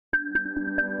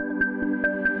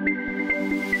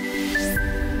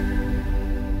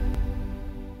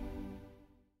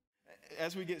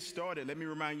As we get started, let me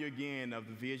remind you again of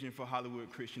the vision for Hollywood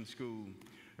Christian School.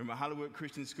 Remember, Hollywood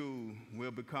Christian School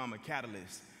will become a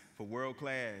catalyst for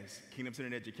world-class,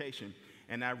 kingdom-centered education.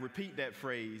 And I repeat that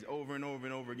phrase over and over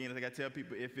and over again. Like I tell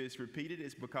people, if it's repeated,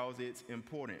 it's because it's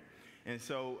important. And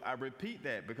so I repeat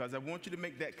that because I want you to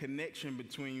make that connection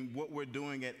between what we're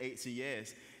doing at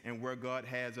HCS and where God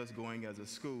has us going as a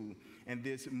school. And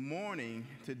this morning,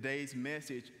 today's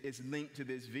message is linked to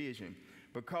this vision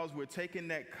because we're taking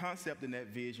that concept and that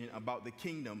vision about the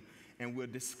kingdom and we're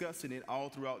discussing it all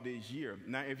throughout this year.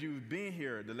 Now, if you've been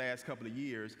here the last couple of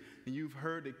years, then you've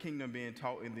heard the kingdom being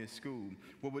taught in this school.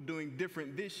 What we're doing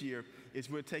different this year is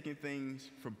we're taking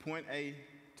things from point A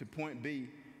to point B,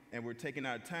 and we're taking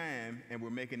our time and we're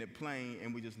making it plain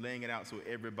and we're just laying it out so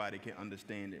everybody can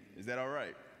understand it. Is that all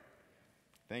right?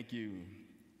 Thank you.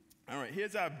 All right,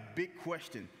 here's our big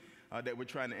question that we're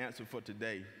trying to answer for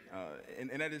today. And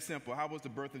that is simple. How was the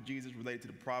birth of Jesus related to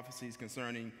the prophecies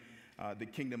concerning the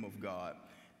kingdom of God?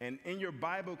 And in your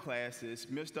Bible classes,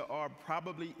 Mr. R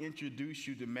probably introduced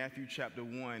you to Matthew chapter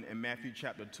 1 and Matthew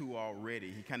chapter 2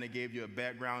 already. He kind of gave you a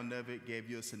background of it, gave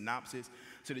you a synopsis,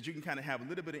 so that you can kind of have a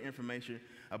little bit of information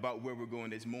about where we're going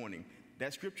this morning.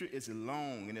 That scripture is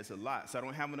long and it's a lot, so I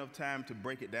don't have enough time to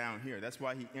break it down here. That's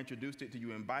why he introduced it to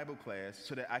you in Bible class,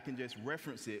 so that I can just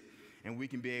reference it and we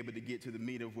can be able to get to the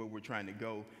meat of where we're trying to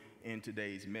go in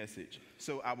today's message.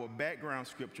 So our background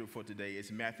scripture for today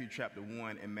is Matthew chapter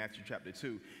 1 and Matthew chapter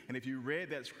 2. And if you read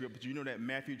that scripture, you know that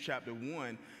Matthew chapter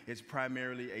 1 is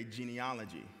primarily a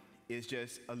genealogy. It's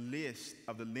just a list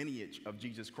of the lineage of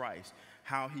Jesus Christ,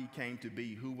 how he came to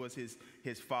be, who was his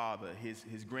father,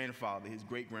 his grandfather, his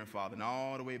great-grandfather, and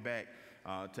all the way back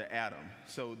to Adam.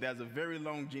 So there's a very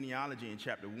long genealogy in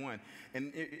chapter 1.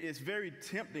 And it's very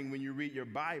tempting when you read your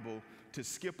Bible to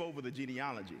skip over the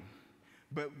genealogy.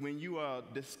 But when you are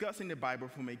discussing the Bible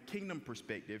from a kingdom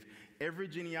perspective, every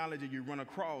genealogy you run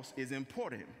across is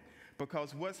important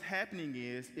because what's happening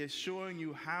is it's showing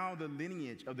you how the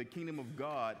lineage of the kingdom of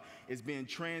God is being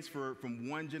transferred from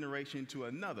one generation to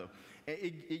another.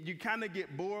 You kind of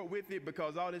get bored with it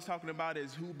because all it's talking about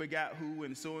is who begot who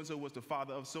and so was the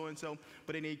father of so-and-so.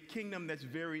 But in a kingdom, that's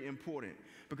very important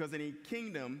because in a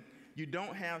kingdom, you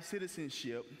don't have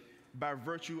citizenship by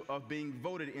virtue of being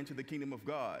voted into the kingdom of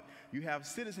God. You have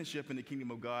citizenship in the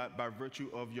kingdom of God by virtue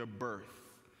of your birth.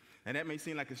 And that may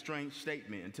seem like a strange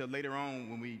statement until later on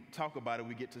when we talk about it,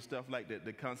 we get to stuff like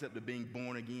the concept of being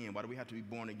born again. Why do we have to be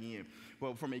born again?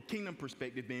 Well, from a kingdom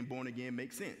perspective, being born again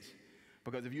makes sense.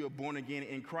 Because if you are born again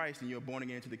in Christ, then you're born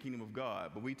again into the kingdom of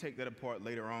God. But we take that apart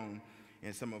later on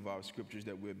in some of our scriptures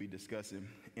that we'll be discussing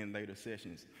in later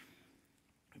sessions.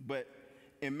 But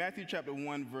in Matthew chapter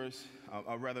 1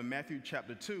 Matthew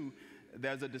chapter 2,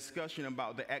 there's a discussion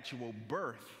about the actual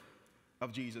birth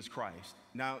of Jesus Christ.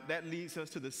 Now, that leads us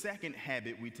to the second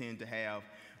habit we tend to have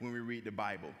when we read the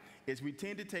Bible, is we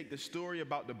tend to take the story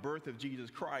about the birth of Jesus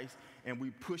Christ and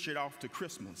we push it off to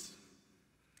Christmas.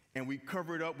 And we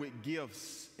cover it up with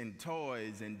gifts and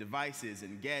toys and devices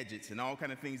and gadgets and all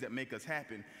kind of things that make us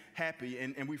happy.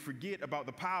 And we forget about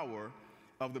the power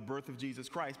of the birth of Jesus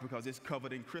Christ because it's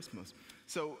covered in Christmas.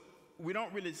 So we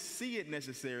don't really see it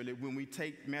necessarily when we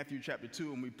take Matthew chapter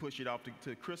 2 and we push it off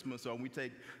to Christmas, or when we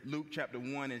take Luke chapter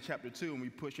 1 and chapter 2 and we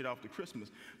push it off to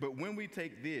Christmas. But when we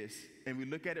take this and we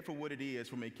look at it for what it is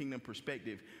from a kingdom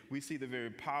perspective, we see the very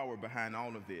power behind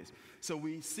all of this. So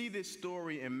we see this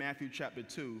story in Matthew chapter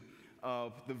 2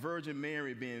 of the Virgin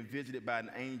Mary being visited by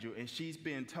an angel, and she's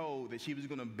being told that she was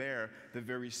going to bear the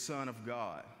very Son of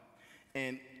God.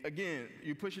 And again,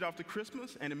 you push it off to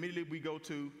Christmas, and immediately we go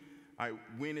to, all right,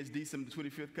 when is December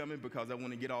 25th coming? Because I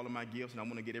want to get all of my gifts, and I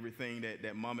want to get everything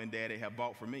that mom and daddy have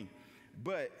bought for me.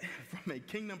 But from a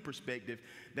kingdom perspective,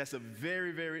 that's a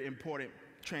very, very important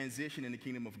transition in the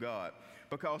kingdom of God.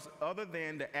 Because other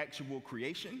than the actual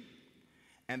creation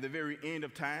and the very end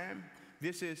of time,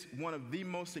 this is one of the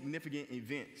most significant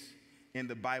events in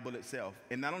the Bible itself.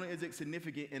 And not only is it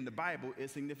significant in the Bible,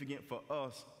 it's significant for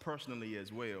us personally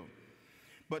as well.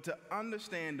 But to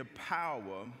understand the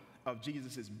power of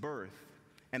Jesus' birth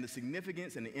and the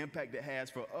significance and the impact it has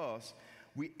for us,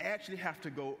 we actually have to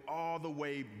go all the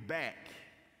way back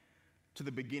to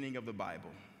the beginning of the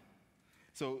Bible.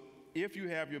 So if you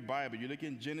have your Bible, you look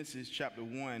in Genesis chapter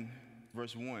 1,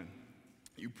 verse 1.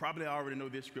 You probably already know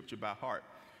this scripture by heart,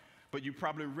 but you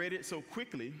probably read it so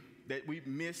quickly that we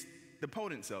missed the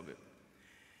potence of it.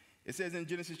 It says in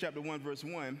Genesis chapter 1, verse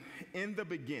 1, in the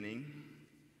beginning,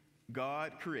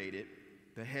 God created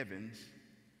the heavens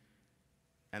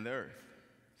and the earth.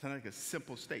 Sounds like a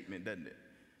simple statement, doesn't it?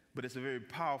 But it's a very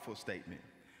powerful statement.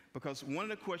 Because one of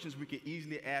the questions we could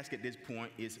easily ask at this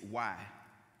point is why?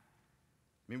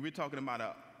 I mean, we're talking about an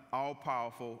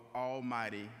all-powerful,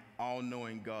 almighty,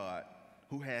 all-knowing God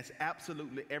who has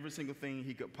absolutely every single thing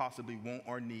he could possibly want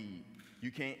or need.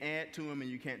 You can't add to him and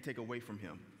you can't take away from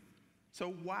him.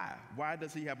 So why? Why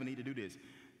does he have a need to do this?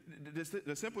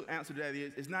 The simple answer to that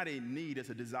is, it's not a need, it's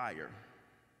a desire.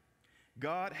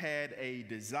 God had a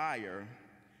desire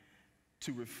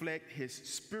to reflect his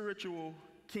spiritual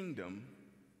kingdom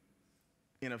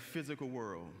in a physical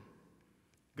world.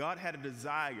 God had a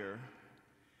desire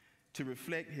to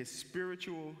reflect his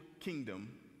spiritual kingdom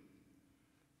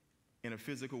in a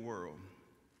physical world.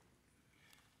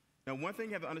 Now, one thing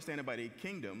you have to understand about a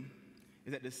kingdom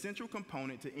is that the central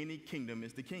component to any kingdom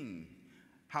is the king.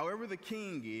 However the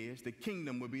king is, the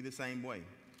kingdom will be the same way.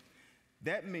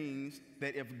 That means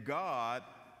that if God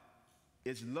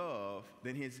is love,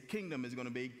 then his kingdom is going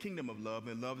to be a kingdom of love,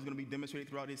 and love is going to be demonstrated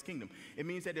throughout his kingdom. It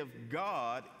means that if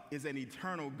God is an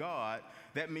eternal God,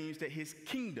 that means that his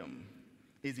kingdom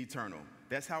is eternal.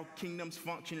 That's how kingdoms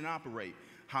function and operate.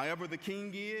 However the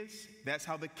king is, that's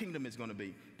how the kingdom is going to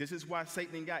be. This is why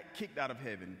Satan got kicked out of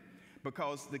heaven,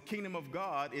 because the kingdom of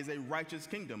God is a righteous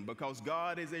kingdom, because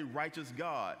God is a righteous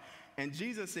God. And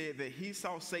Jesus said that he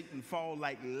saw Satan fall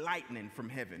like lightning from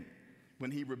heaven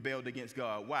when he rebelled against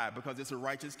God. Why? Because it's a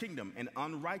righteous kingdom, and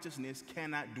unrighteousness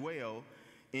cannot dwell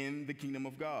in the kingdom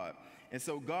of God. And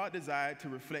so God desired to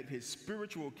reflect his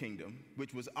spiritual kingdom,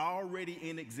 which was already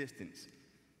in existence.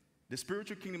 The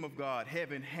spiritual kingdom of God,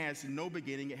 heaven, has no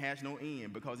beginning, it has no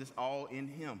end, because it's all in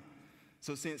him.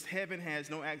 So since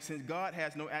since God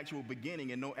has no actual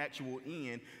beginning and no actual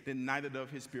end, then neither does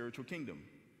his spiritual kingdom.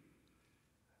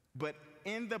 But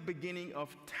in the beginning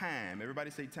of time, everybody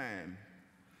say time.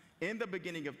 In the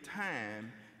beginning of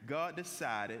time, God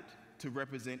decided to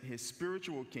represent his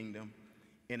spiritual kingdom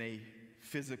in a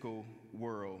physical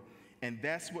world. And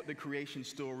that's what the creation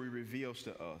story reveals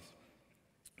to us.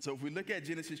 So if we look at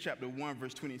Genesis chapter 1,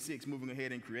 verse 26, moving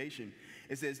ahead in creation,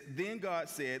 it says, "Then God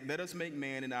said, let us make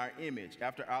man in our image,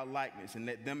 after our likeness, and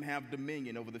let them have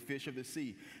dominion over the fish of the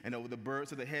sea, and over the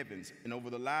birds of the heavens, and over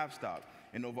the livestock,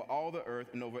 and over all the earth,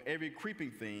 and over every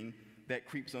creeping thing that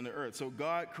creeps on the earth." So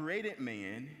God created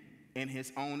man in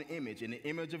his own image. In the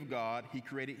image of God, he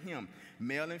created him.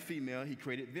 Male and female, he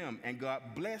created them. And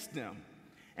God blessed them.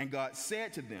 And God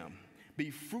said to them, "Be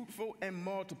fruitful and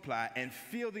multiply, and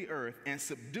fill the earth, and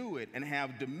subdue it, and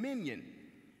have dominion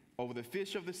over the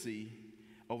fish of the sea,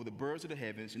 over the birds of the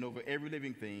heavens, and over every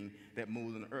living thing that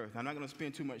moves on the earth." I'm not going to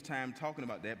spend too much time talking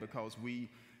about that, because we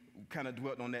kind of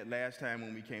dwelt on that last time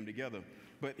when we came together.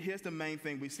 But here's the main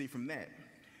thing we see from that.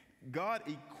 God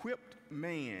equipped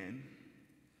man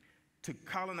to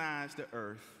colonize the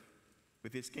earth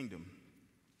with his kingdom.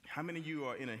 How many of you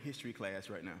are in a history class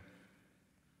right now?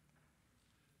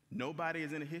 Nobody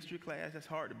is in a history class? That's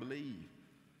hard to believe.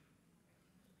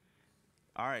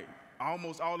 All right,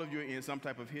 almost all of you are in some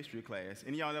type of history class.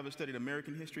 Any of y'all ever studied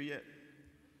American history yet?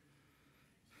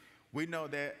 We know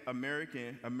that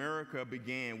America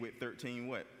began with 13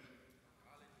 what?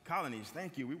 Colonies.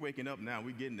 Thank you. We're waking up now.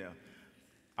 We're getting there.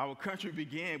 Our country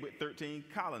began with 13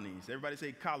 colonies. Everybody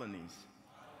say colonies.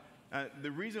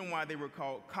 The reason why they were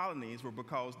called colonies were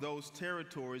because those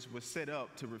territories were set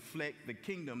up to reflect the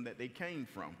kingdom that they came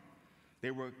from.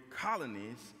 They were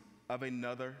colonies of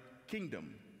another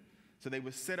kingdom. So they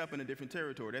were set up in a different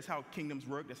territory. That's how kingdoms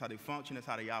work. That's how they function. That's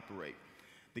how they operate.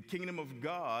 The kingdom of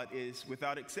God is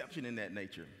without exception in that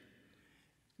nature.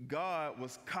 God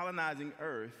was colonizing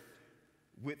earth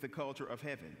with the culture of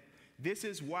heaven. This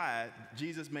is why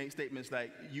Jesus made statements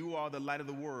like, "You are the light of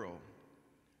the world,"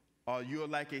 or "You are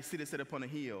like a city set upon a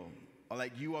hill," or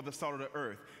like, "You are the salt of the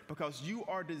earth," because you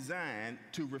are designed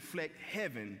to reflect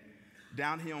heaven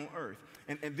down here on earth.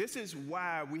 And this is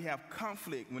why we have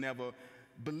conflict whenever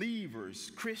believers,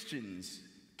 Christians,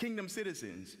 kingdom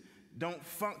citizens don't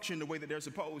function the way that they're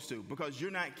supposed to, because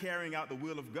you're not carrying out the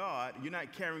will of God, you're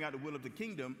not carrying out the will of the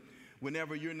kingdom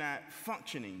whenever you're not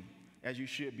functioning as you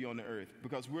should be on the earth,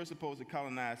 because we're supposed to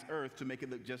colonize earth to make it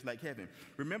look just like heaven.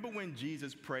 Remember when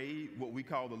Jesus prayed what we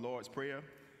call the Lord's Prayer?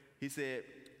 He said,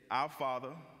 "Our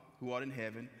Father, who art in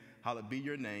heaven, hallowed be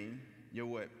your name, your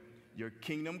what? Your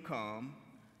kingdom come,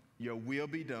 your will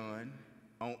be done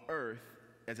on earth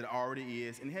as it already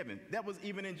is in heaven." That was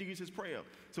even in Jesus' prayer.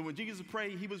 So when Jesus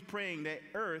prayed, he was praying that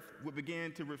earth would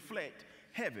begin to reflect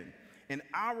heaven. And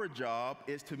our job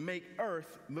is to make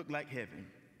earth look like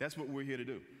heaven. That's what we're here to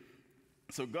do.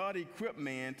 So God equipped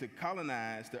man to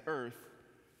colonize the earth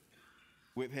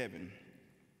with heaven.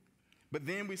 But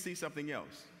then we see something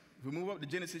else. If we move up to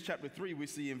Genesis chapter 3, we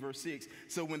see in verse 6,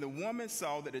 "So when the woman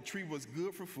saw that the tree was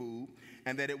good for food,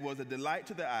 and that it was a delight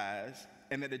to the eyes,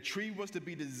 and that the tree was to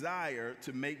be desired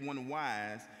to make one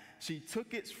wise, she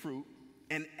took its fruit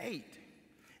and ate.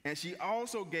 And she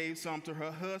also gave some to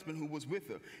her husband who was with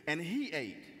her, and he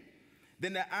ate.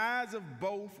 Then the eyes of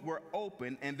both were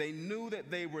opened, and they knew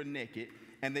that they were naked,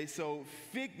 and they sewed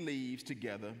fig leaves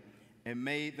together and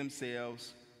made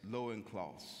themselves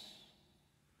loincloths.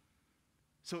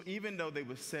 So even though they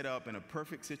were set up in a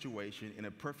perfect situation, in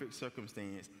a perfect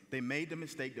circumstance, they made the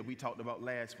mistake that we talked about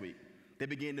last week. They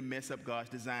began to mess up God's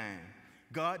design.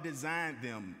 God designed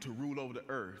them to rule over the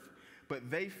earth,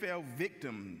 but they fell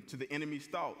victim to the enemy's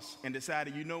thoughts and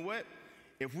decided, you know what?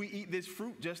 If we eat this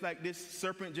fruit, just like this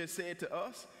serpent just said to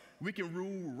us, we can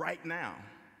rule right now.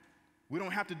 We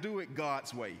don't have to do it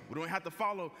God's way. We don't have to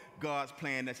follow God's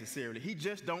plan necessarily. He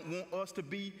just don't want us to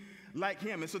be like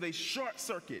him. And so they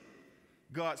short-circuit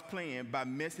God's plan by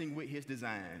messing with his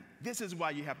design. This is why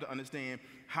you have to understand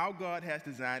how God has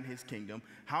designed his kingdom,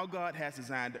 how God has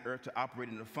designed the earth to operate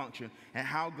and to function, and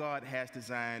how God has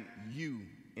designed you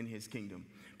in his kingdom.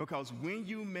 Because when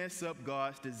you mess up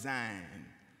God's design,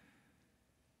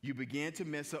 you begin to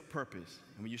mess up purpose.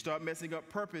 And when you start messing up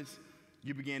purpose,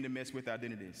 you begin to mess with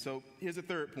identity. So here's the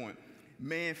third point.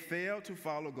 Man failed to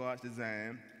follow God's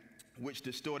design, which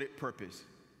distorted purpose,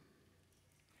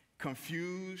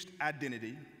 confused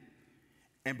identity,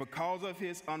 and because of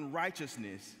his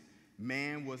unrighteousness,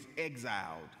 man was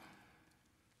exiled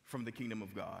from the kingdom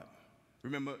of God.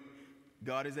 Remember,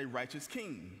 God is a righteous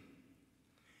king.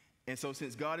 And so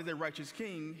since God is a righteous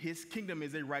king, his kingdom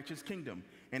is a righteous kingdom.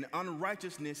 And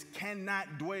unrighteousness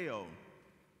cannot dwell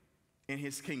in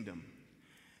his kingdom.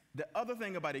 The other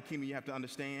thing about a kingdom you have to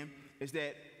understand is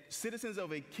that citizens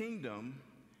of a kingdom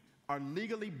are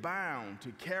legally bound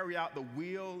to carry out the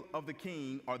will of the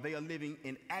king, or they are living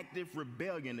in active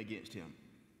rebellion against him.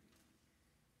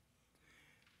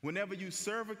 Whenever you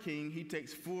serve a king, he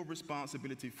takes full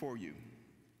responsibility for you.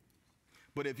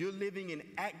 But if you're living in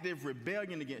active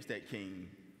rebellion against that king,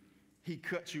 he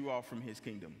cuts you off from his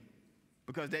kingdom,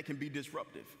 because that can be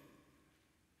disruptive.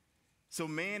 So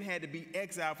man had to be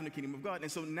exiled from the kingdom of God. And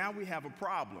so now we have a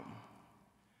problem,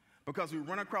 because we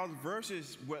run across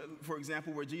verses, where, for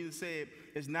example, where Jesus said,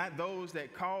 it's not those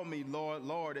that call me Lord,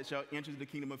 Lord, that shall enter the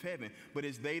kingdom of heaven, but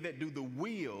it's they that do the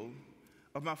will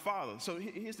of my Father. So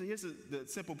here's the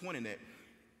simple point in that.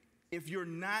 If you're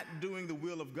not doing the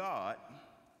will of God,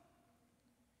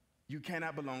 you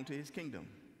cannot belong to his kingdom.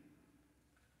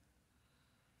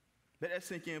 Let that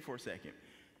sink in for a second.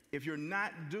 If you're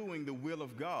not doing the will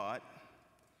of God,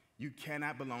 you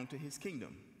cannot belong to his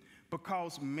kingdom.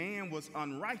 Because man was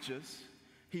unrighteous,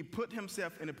 he put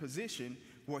himself in a position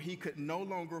where he could no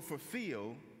longer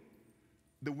fulfill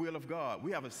the will of God.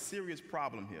 We have a serious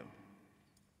problem here.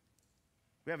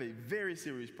 We have a very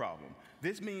serious problem.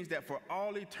 This means that for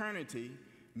all eternity,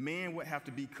 man would have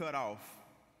to be cut off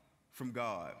from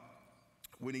God.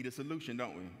 We need a solution,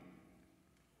 don't we?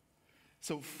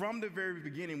 So from the very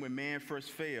beginning, when man first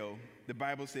fell, the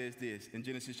Bible says this in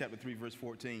Genesis chapter 3, verse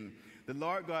 14. The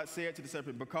Lord God said to the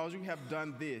serpent, because you have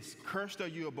done this, cursed are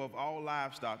you above all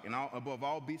livestock and above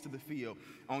all beasts of the field.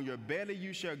 On your belly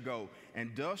you shall go,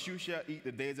 and dust you shall eat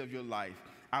the days of your life.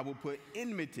 I will put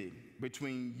enmity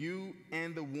between you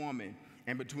and the woman,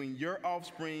 and between your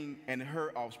offspring and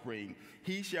her offspring.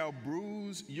 He shall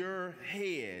bruise your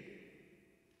head,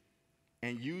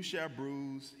 and you shall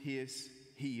bruise his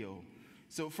heel.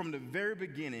 So from the very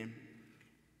beginning,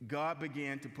 God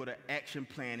began to put an action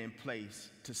plan in place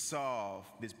to solve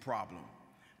this problem.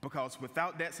 Because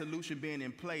without that solution being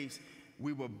in place,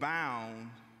 we were bound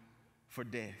for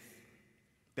death.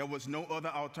 There was no other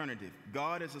alternative.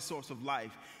 God is the source of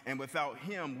life, and without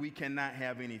him, we cannot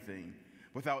have anything.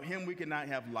 Without him, we cannot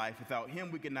have life. Without him,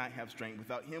 we cannot have strength.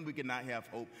 Without him, we cannot have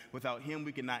hope. Without him,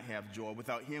 we cannot have joy.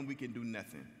 Without him, we can do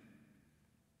nothing.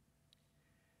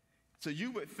 So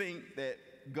you would think that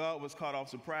God was caught off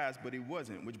surprise, but he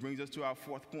wasn't, which brings us to our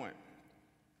fourth point.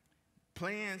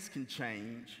 Plans can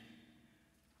change,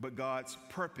 but God's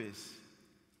purpose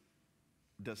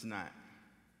does not.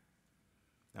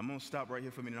 I'm going to stop right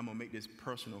here for a minute, and I'm going to make this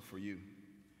personal for you,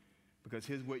 because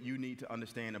here's what you need to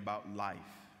understand about life.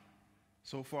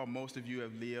 So far, most of you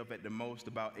have lived at the most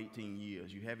about 18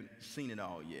 years. You haven't seen it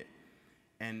all yet.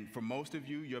 And for most of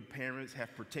you, your parents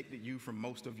have protected you from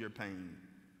most of your pain.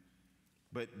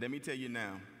 But let me tell you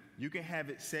now, you can have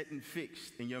it set and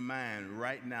fixed in your mind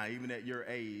right now, even at your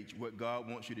age, what God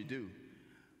wants you to do.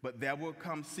 But there will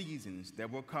come seasons, there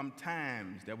will come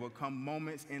times, there will come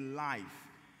moments in life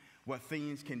where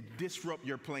things can disrupt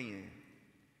your plan.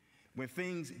 When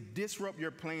things disrupt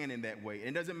your plan in that way,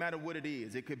 it doesn't matter what it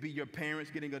is. It could be your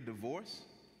parents getting a divorce.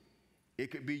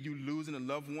 It could be you losing a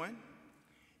loved one.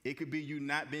 It could be you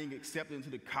not being accepted into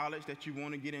the college that you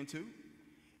want to get into.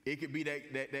 It could be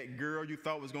that girl you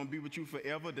thought was going to be with you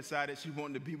forever decided she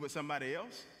wanted to be with somebody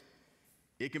else.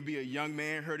 It can be a young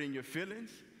man hurting your feelings.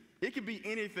 It could be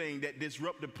anything that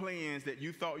disrupt the plans that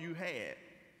you thought you had.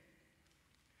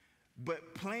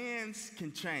 But plans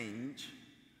can change,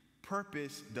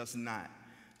 purpose does not.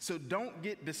 So don't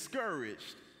get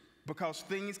discouraged because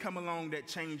things come along that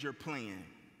change your plan.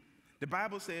 The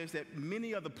Bible says that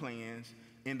many are the plans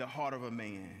in the heart of a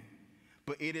man,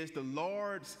 but it is the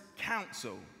Lord's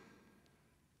counsel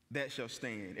that shall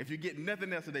stand. If you get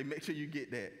nothing else today, make sure you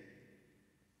get that.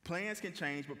 Plans can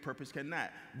change, but purpose cannot.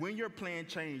 When your plan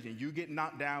changes and you get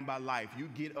knocked down by life, you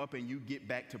get up and you get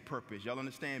back to purpose. Y'all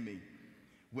understand me?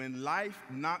 When life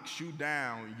knocks you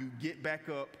down, you get back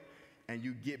up and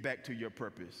you get back to your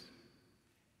purpose.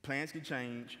 Plans can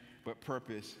change, but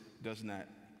purpose does not.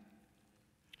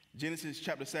 Genesis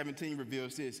chapter 17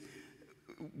 reveals this.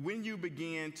 When you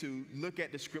begin to look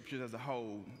at the scriptures as a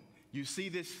whole, you see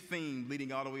this theme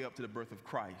leading all the way up to the birth of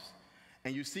Christ.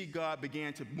 And you see God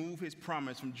began to move his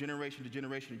promise from generation to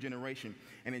generation to generation.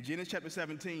 And in Genesis chapter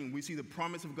 17, we see the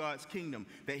promise of God's kingdom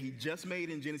that he just made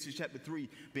in Genesis chapter 3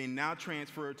 being now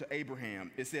transferred to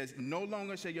Abraham. It says, no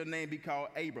longer shall your name be called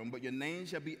Abram, but your name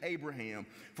shall be Abraham.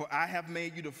 For I have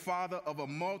made you the father of a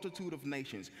multitude of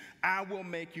nations. I will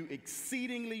make you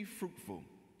exceedingly fruitful,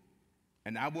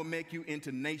 and I will make you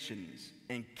into nations,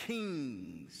 and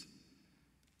kings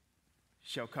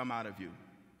shall come out of you.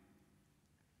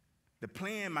 The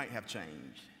plan might have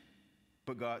changed,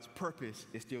 but God's purpose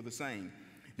is still the same.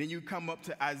 Then you come up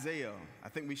to Isaiah. I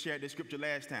think we shared this scripture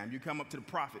last time. You come up to the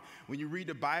prophet. When you read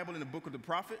the Bible in the book of the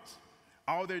prophets,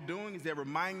 all they're doing is they're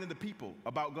reminding the people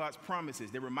about God's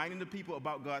promises. They're reminding the people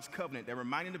about God's covenant. They're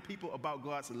reminding the people about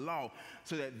God's law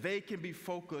so that they can be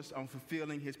focused on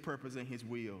fulfilling his purpose and his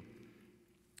will.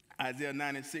 Isaiah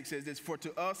 9:6 says this, for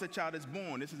to us a child is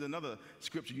born. This is another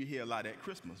scripture you hear a lot at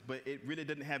Christmas, but it really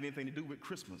doesn't have anything to do with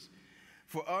Christmas.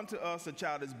 For unto us a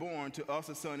child is born, to us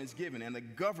a son is given, and the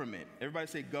government, everybody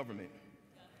say government,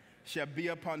 shall be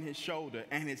upon his shoulder,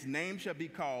 and his name shall be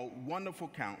called Wonderful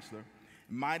Counselor,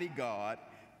 Mighty God,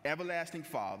 Everlasting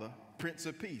Father, Prince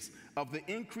of Peace. Of the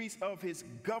increase of his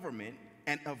government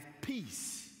and of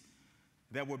peace,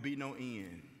 there will be no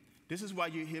end. This is why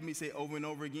you hear me say over and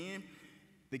over again,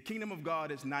 the kingdom of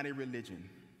God is not a religion.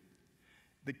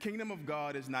 The kingdom of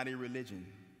God is not a religion.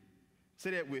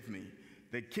 Say that with me.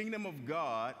 The kingdom of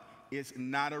God is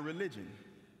not a religion.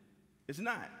 It's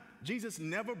not. Jesus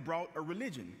never brought a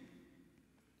religion.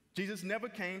 Jesus never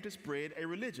came to spread a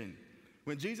religion.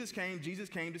 When Jesus came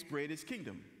to spread his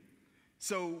kingdom.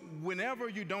 So whenever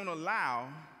you don't allow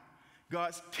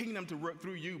God's kingdom to work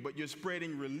through you, but you're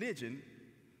spreading religion,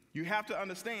 you have to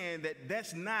understand that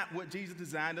that's not what Jesus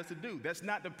designed us to do. That's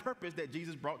not the purpose that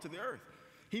Jesus brought to the earth.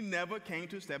 He never came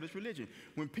to establish religion.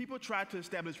 When people try to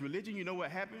establish religion, you know what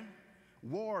happened?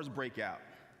 Wars break out.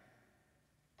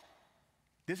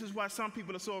 This is why some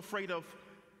people are so afraid of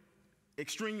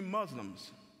extreme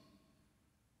Muslims,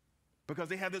 because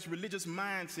they have this religious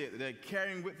mindset that they're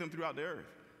carrying with them throughout the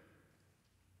earth.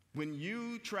 When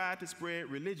you try to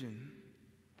spread religion,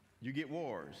 you get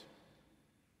wars,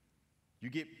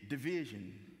 you get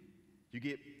division, you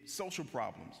get social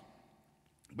problems.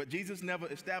 But Jesus never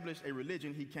established a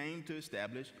religion. He came to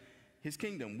establish his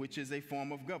kingdom, which is a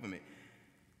form of government.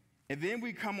 And then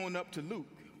we come on up to Luke,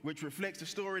 which reflects the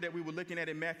story that we were looking at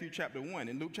in Matthew chapter 1.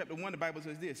 In Luke chapter 1, the Bible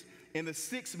says this, in the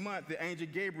 6th month, the angel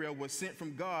Gabriel was sent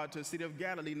from God to a city of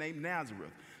Galilee named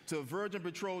Nazareth, to a virgin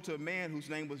betrothed to a man whose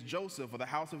name was Joseph of the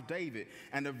house of David.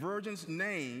 And the virgin's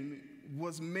name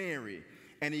was Mary.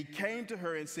 And he came to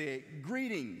her and said,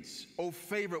 greetings, O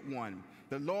favored one,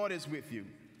 the Lord is with you.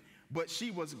 But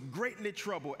she was greatly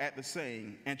troubled at the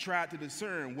saying and tried to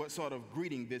discern what sort of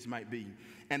greeting this might be.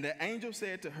 And the angel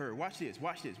said to her, watch this,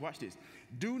 watch this, watch this.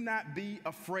 Do not be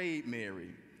afraid, Mary,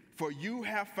 for you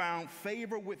have found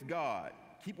favor with God.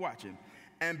 Keep watching.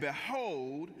 And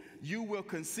behold, you will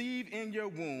conceive in your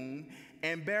womb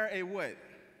and bear a what?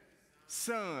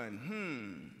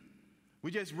 Son.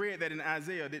 We just read that in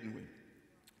Isaiah, didn't we?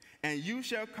 And you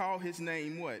shall call his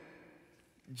name what?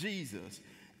 Jesus.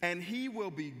 And he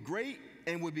will be great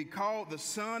and will be called the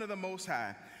Son of the Most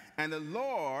High. And the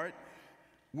Lord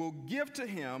will give to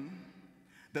him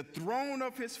the throne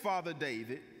of his father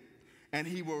David, and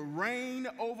he will reign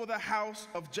over the house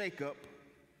of Jacob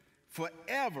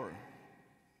forever.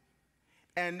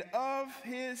 And of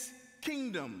his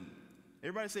kingdom,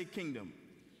 everybody say kingdom,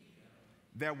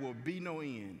 there will be no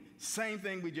end. Same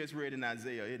thing we just read in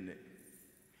Isaiah, isn't it?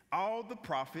 All the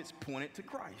prophets pointed to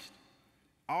Christ.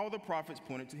 All the prophets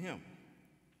pointed to him.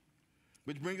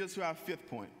 Which brings us to our 5th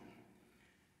point.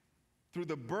 Through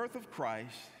the birth of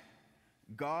Christ,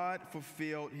 God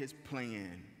fulfilled his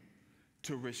plan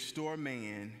to restore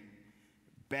man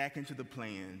back into the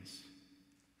plans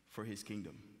for his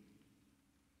kingdom.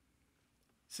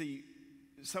 See,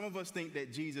 some of us think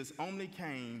that Jesus only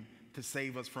came to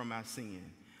save us from our sin.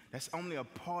 That's only a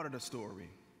part of the story.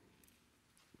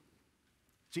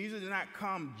 Jesus did not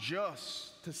come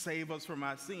just to save us from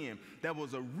our sin. There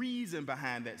was a reason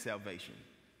behind that salvation.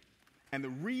 And the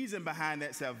reason behind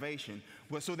that salvation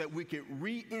was so that we could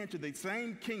re-enter the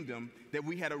same kingdom that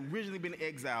we had originally been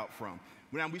exiled from.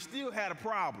 Now, we still had a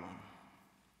problem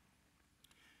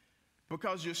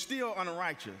because you're still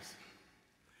unrighteous.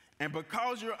 And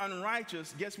because you're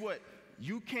unrighteous, guess what?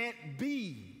 You can't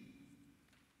be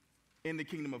in the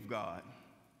kingdom of God.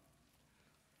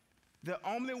 The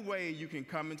only way you can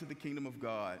come into the kingdom of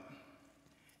God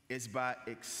is by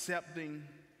accepting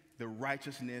the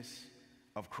righteousness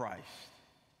of Christ.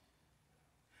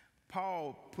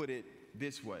 Paul put it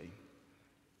this way.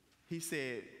 He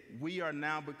said, we are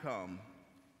now become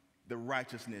the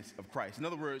righteousness of Christ. In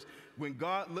other words, when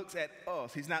God looks at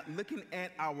us, he's not looking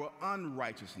at our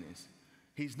unrighteousness.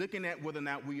 He's looking at whether or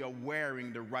not we are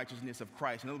wearing the righteousness of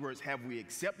Christ. In other words, have we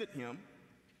accepted him?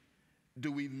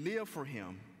 Do we live for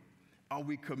him? Are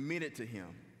we committed to him?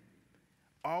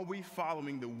 Are we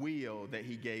following the will that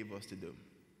he gave us to do?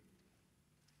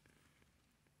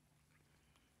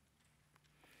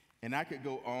 And I could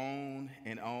go on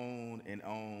and on and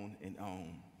on and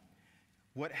on.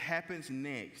 What happens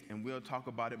next, and we'll talk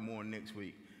about it more next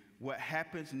week, what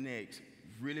happens next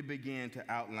really began to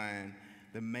outline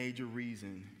the major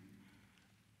reason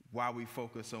why we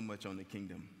focus so much on the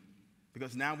kingdom.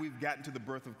 Because now we've gotten to the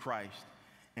birth of Christ,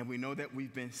 and we know that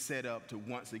we've been set up to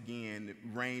once again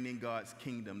reign in God's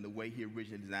kingdom the way he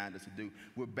originally designed us to do.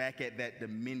 We're back at that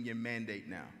dominion mandate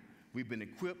now. We've been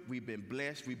equipped, we've been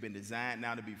blessed, we've been designed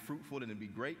now to be fruitful and to be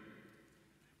great.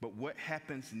 But what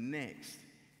happens next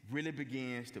really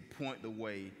begins to point the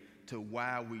way to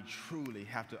why we truly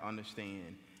have to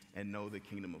understand and know the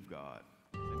kingdom of God.